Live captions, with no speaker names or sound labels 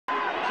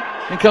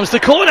In comes the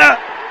corner,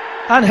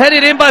 and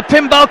headed in by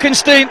Pim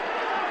Balkestein,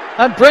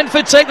 and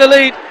Brentford take the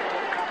lead.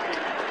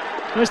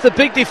 There's the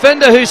big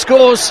defender who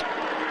scores.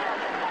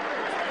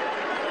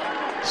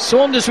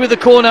 Saunders with the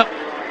corner,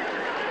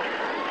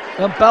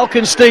 and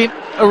Balkestein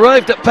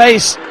arrived at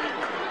pace,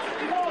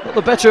 got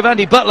the better of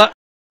Andy Butler.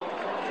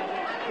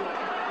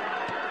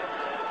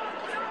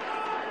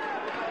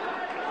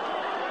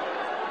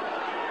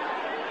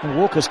 And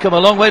Walker's come a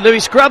long way.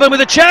 Lewis Grabban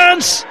with a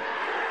chance,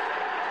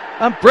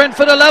 and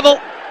Brentford are level.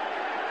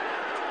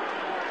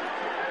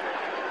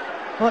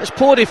 Well, it's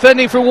poor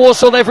defending from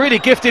Walsall. They've really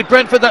gifted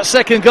Brentford that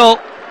second goal.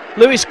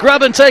 Lewis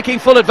Grabban taking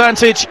full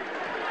advantage.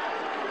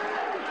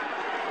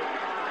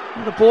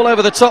 And the ball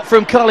over the top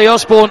from Carly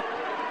Osborne.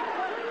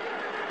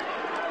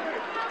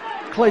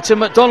 Clayton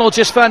McDonald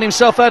just found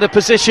himself out of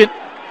position,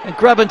 and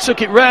Grabban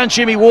took it round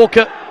Jimmy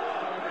Walker,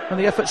 and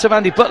the efforts of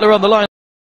Andy Butler on the line.